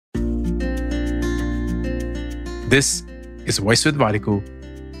This is voice with Warikoo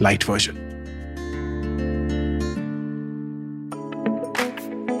light version.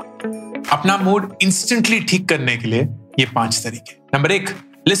 अपना mood instantly ठीक करने के लिए ये 5 तरीके। Number 1,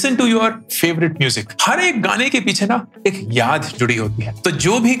 listen to your favourite music. हर एक गाने के पीछे ना एक याद जुड़ी होती है, तो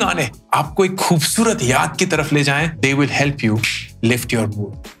जो भी गाने आपको एक खूबसूरत याद की तरफ ले जाएं, they will help you lift your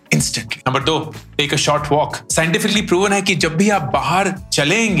mood instantly. Number 2, take a short walk. Scientifically proven है कि जब भी आप बाहर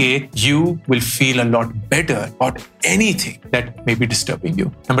चलेंगे, you will feel a lot better about anything that may be disturbing you.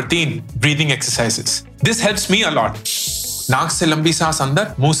 Number 3, breathing exercises. This helps me a lot. नाक से लंबी सांस अंदर,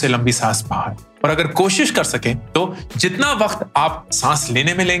 मुंह से लंबी सांस बाहर। और अगर कोशिश कर सकें तो जितना वक्त आप सांस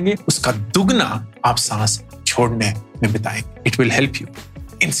लेने में लेंगे, उसका दुगना आप सांस छोड़ने में बिताएंगे। It will help you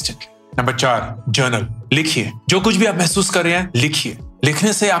instantly. Number 4, journal. लिखिए, जो कुछ भी आप महसूस कर रहे हैं लिखिए।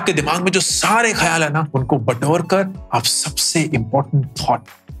 लिखने से आपके दिमाग में जो सारे ख्याल है ना, उनको बटोर कर आप सबसे इंपॉर्टेंट थॉट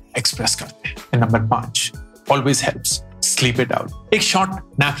एक्सप्रेस करते हैं। Number 5, always helps, sleep it out. एक शॉर्ट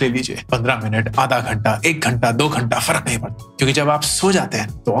नैप ले लीजिए, 15 मिनट, आधा घंटा, 1 घंटा, 2 घंटा, फर्क नहीं पड़ता। क्योंकि जब आप सो जाते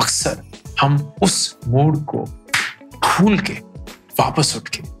हैं तो अक्सर हम उस मूड को भूल के वापस उठ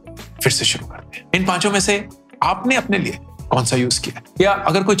के फिर से शुरू करते हैं। इन 5 में से आपने अपने लिए कौन सा यूज किया, या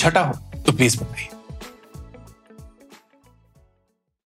अगर कोई छठा हो तो प्लीज बताइए।